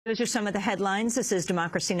Those are some of the headlines. This is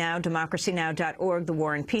Democracy Now!, democracynow.org, The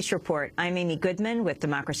War and Peace Report. I'm Amy Goodman with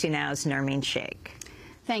Democracy Now!'s Nermeen Sheikh.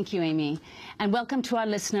 Thank you, Amy. And welcome to our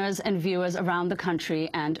listeners and viewers around the country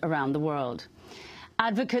and around the world.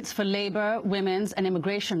 Advocates for labor, women's and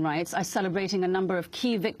immigration rights are celebrating a number of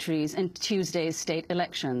key victories in Tuesday's state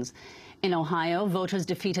elections. In Ohio, voters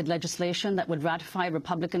defeated legislation that would ratify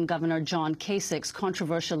Republican Governor John Kasich's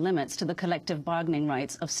controversial limits to the collective bargaining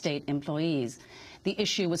rights of state employees. The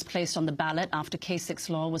issue was placed on the ballot after Kasich's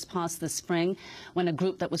law was passed this spring, when a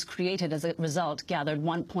group that was created as a result gathered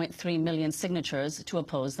 1.3 million signatures to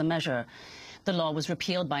oppose the measure. The law was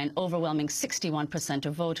repealed by an overwhelming 61%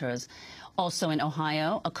 of voters. Also in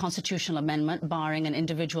Ohio, a constitutional amendment barring an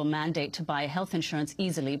individual mandate to buy health insurance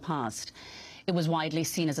easily passed. It was widely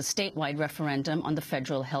seen as a statewide referendum on the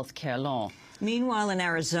federal health care law. Meanwhile, in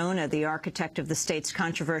Arizona, the architect of the state's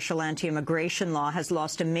controversial anti-immigration law has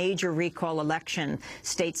lost a major recall election.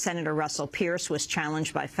 State Senator Russell Pierce was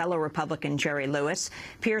challenged by fellow Republican Jerry Lewis.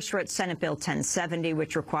 Pierce wrote Senate Bill 1070,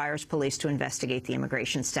 which requires police to investigate the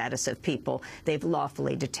immigration status of people they've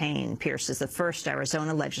lawfully detained. Pierce is the first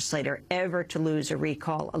Arizona legislator ever to lose a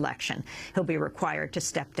recall election. He'll be required to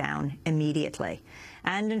step down immediately.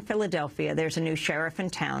 And in Philadelphia, there's a new sheriff in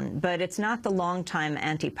town, but it's not the longtime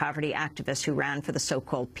anti-poverty activist who ran for the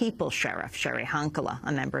so-called People's Sheriff, Sherry Honkala,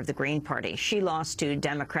 a member of the Green Party. She lost to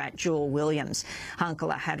Democrat Jewel Williams.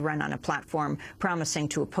 Honkala had run on a platform promising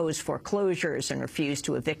to oppose foreclosures and refuse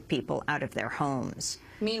to evict people out of their homes.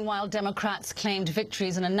 Meanwhile, Democrats claimed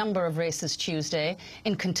victories in a number of races Tuesday.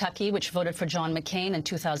 In Kentucky, which voted for John McCain in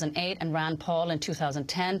 2008 and Rand Paul in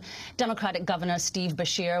 2010, Democratic Governor Steve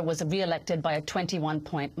Beshear was re-elected by a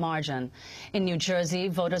 21-point margin. In New Jersey,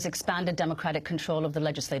 voters expanded Democratic control of the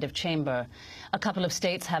legislative chamber. A couple of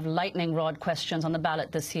states have lightning rod questions on the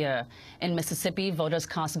ballot this year. In Mississippi, voters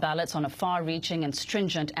cast ballots on a far-reaching and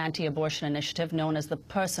stringent anti-abortion initiative known as the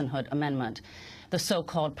Personhood Amendment. The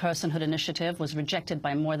so-called Personhood Initiative was rejected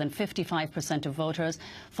by more than 55% of voters,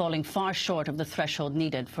 falling far short of the threshold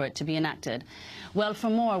needed for it to be enacted. Well, for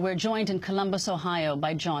more, we're joined in Columbus, Ohio,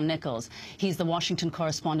 by John Nichols. He's the Washington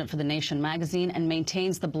correspondent for The Nation magazine and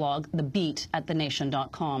maintains the blog The Beat at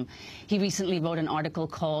thenation.com. He recently wrote an article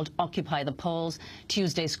called Occupy the Polls,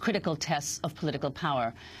 Tuesday's Critical Tests of Political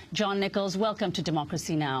Power. John Nichols, welcome to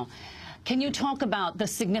Democracy Now! Can you talk about the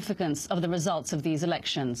significance of the results of these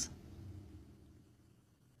elections?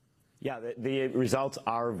 Yeah, the results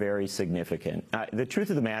are very significant. The truth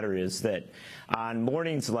of the matter is that on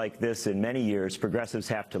mornings like this in many years, progressives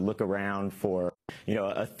have to look around for,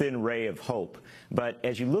 a thin ray of hope. But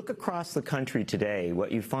as you look across the country today,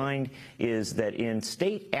 what you find is that in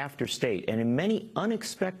state after state and in many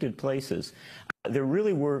unexpected places, there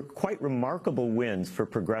really were quite remarkable wins for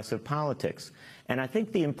progressive politics. And I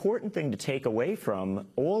think the important thing to take away from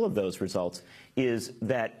all of those results is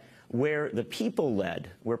that where the people led,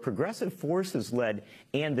 where progressive forces led,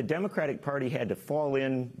 and the Democratic Party had to fall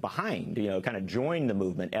in behind, kind of join the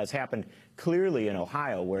movement, as happened clearly in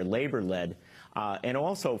Ohio, where labor led, and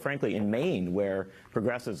also, frankly, in Maine, where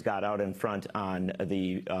progressives got out in front on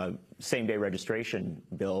the same-day registration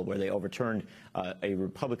bill, where they overturned a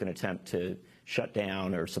Republican attempt to shut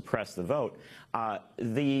down or suppress the vote.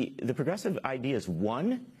 The progressive ideas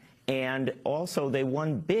won. And also, they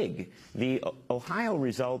won big. The Ohio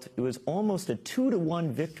result, it was almost a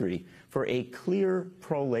 2-to-1 victory for a clear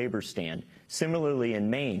pro-labor stand. Similarly, in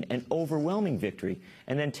Maine, an overwhelming victory.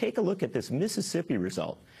 And then take a look at this Mississippi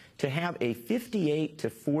result. To have a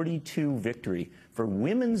 58-to-42 victory for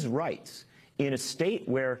women's rights in a state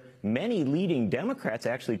where many leading Democrats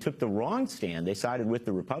actually took the wrong stand. They sided with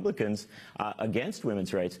the Republicans against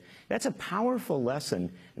women's rights. That's a powerful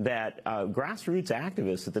lesson that grassroots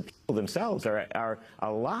activists, that the people themselves are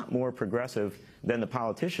a lot more progressive than the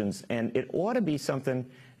politicians. And it ought to be something,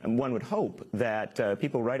 one would hope, that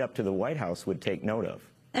people right up to the White House would take note of.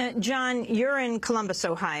 John, you're in Columbus,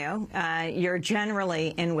 Ohio. You're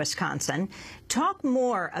generally in Wisconsin. Talk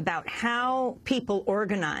more about how people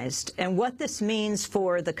organized and what this means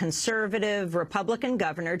for the conservative Republican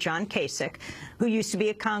governor, John Kasich, who used to be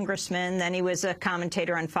a congressman, then he was a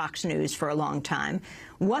commentator on Fox News for a long time.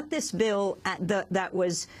 What this bill that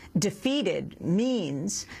was defeated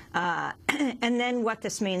means, and then what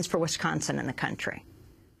this means for Wisconsin and the country.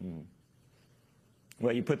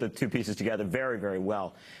 Well, you put the two pieces together very, very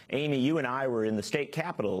well. Amy, you and I were in the state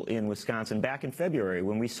capitol in Wisconsin back in February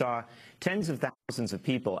when we saw tens of thousands of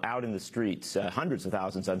people out in the streets, hundreds of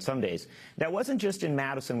thousands on some days. That wasn't just in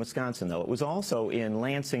Madison, Wisconsin, though. It was also in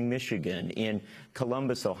Lansing, Michigan, in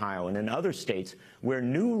Columbus, Ohio, and in other states where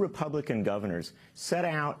new Republican governors set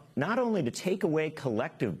out not only to take away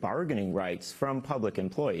collective bargaining rights from public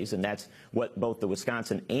employees, and that's what both the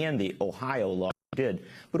Wisconsin and the Ohio law did,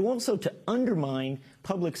 but also to undermine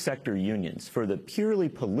public sector unions for the purely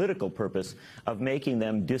political purpose of making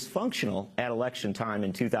them dysfunctional at election time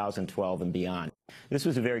in 2012 and beyond. This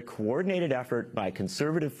was a very coordinated effort by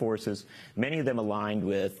conservative forces, many of them aligned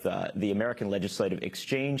with the American Legislative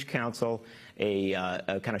Exchange Council, a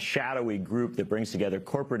kind of shadowy group that brings together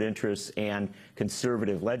corporate interests and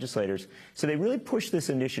conservative legislators. So they really pushed this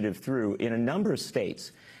initiative through in a number of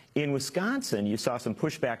states. In Wisconsin, you saw some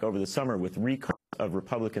pushback over the summer with recalls of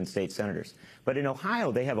Republican state senators. But in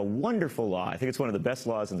Ohio, they have a wonderful law. I think it's one of the best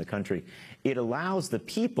laws in the country. It allows the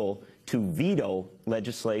people to veto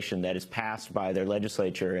legislation that is passed by their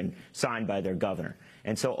legislature and signed by their governor.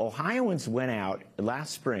 And so Ohioans went out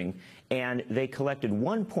last spring and they collected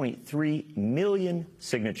 1.3 million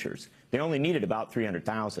signatures. They only needed about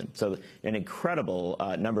 300,000, so an incredible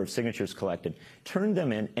number of signatures collected, turned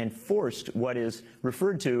them in and forced what is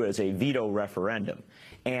referred to as a veto referendum.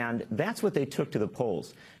 And that's what they took to the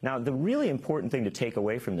polls. Now, the really important thing to take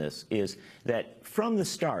away from this is that from the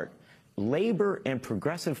start, labor and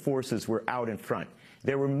progressive forces were out in front.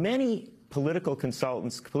 There were many political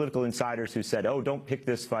consultants, political insiders who said, oh, don't pick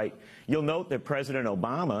this fight. You'll note that President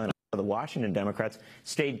Obama and the Washington Democrats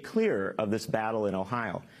stayed clear of this battle in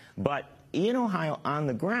Ohio. But in Ohio, on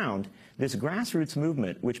the ground, this grassroots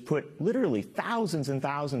movement, which put literally thousands and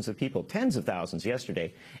thousands of people, tens of thousands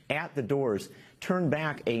yesterday, at the doors, turned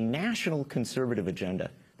back a national conservative agenda.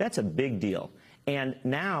 That's a big deal. And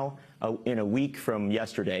now, in a week from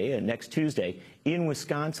yesterday, next Tuesday, in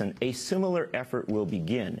Wisconsin, a similar effort will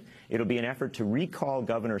begin. It'll be an effort to recall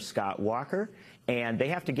Governor Scott Walker, and they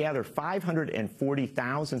have to gather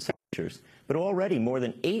 540,000 signatures. But already more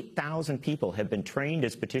than 8,000 people have been trained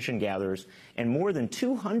as petition gatherers, and more than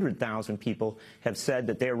 200,000 people have said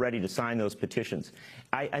that they're ready to sign those petitions.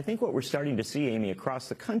 I think what we're starting to see, Amy, across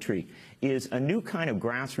the country is a new kind of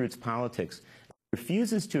grassroots politics that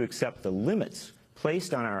refuses to accept the limits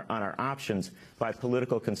placed on our options by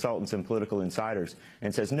political consultants and political insiders,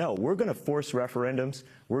 and says, no, we're going to force referendums,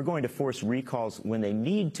 we're going to force recalls when they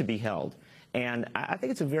need to be held. And I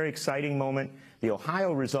think it's a very exciting moment. The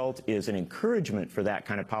Ohio result is an encouragement for that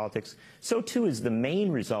kind of politics. So, too, is the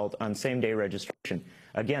Maine result on same-day registration.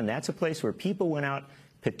 Again, that's a place where people went out,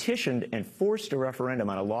 petitioned, and forced a referendum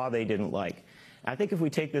on a law they didn't like. I think if we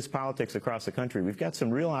take this politics across the country, we've got some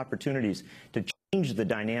real opportunities to change the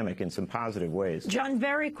dynamic in some positive ways. John,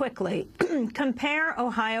 very quickly, compare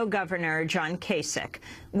Ohio Governor John Kasich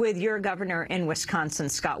with your governor in Wisconsin,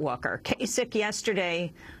 Scott Walker. Kasich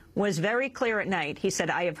yesterday was very clear at night. He said,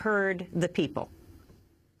 I have heard the people.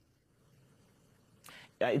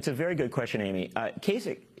 It's a very good question, Amy.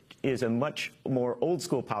 Kasich is a much more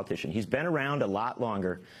old-school politician. He's been around a lot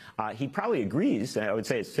longer. He probably agrees, I would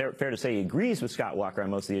say it's fair to say he agrees with Scott Walker on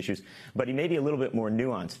most of the issues, but he may be a little bit more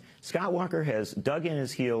nuanced. Scott Walker has dug in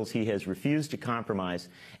his heels. He has refused to compromise.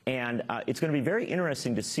 And it's going to be very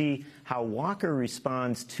interesting to see how Walker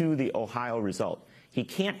responds to the Ohio result. He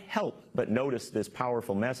can't help but notice this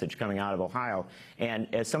powerful message coming out of Ohio. And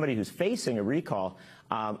as somebody who's facing a recall,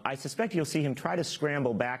 I suspect you'll see him try to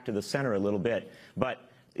scramble back to the center a little bit. But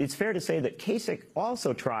it's fair to say that Kasich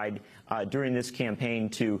also tried during this campaign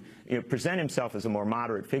to present himself as a more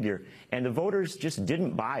moderate figure, and the voters just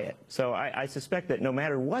didn't buy it. So I suspect that no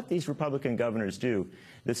matter what these Republican governors do,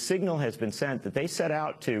 the signal has been sent that they set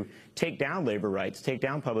out to take down labor rights, take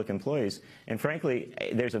down public employees, and frankly,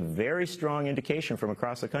 there's a very strong indication from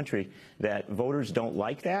across the country that voters don't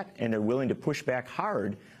like that, and they're willing to push back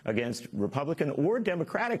hard against Republican or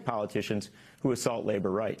Democratic politicians who assault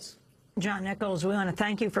labor rights. John Nichols, we want to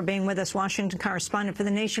thank you for being with us. Washington correspondent for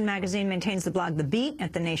The Nation magazine, maintains the blog The Beat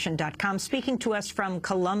at thenation.com, speaking to us from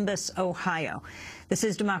Columbus, Ohio. This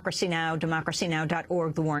is Democracy Now!,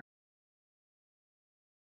 democracynow.org, The Warren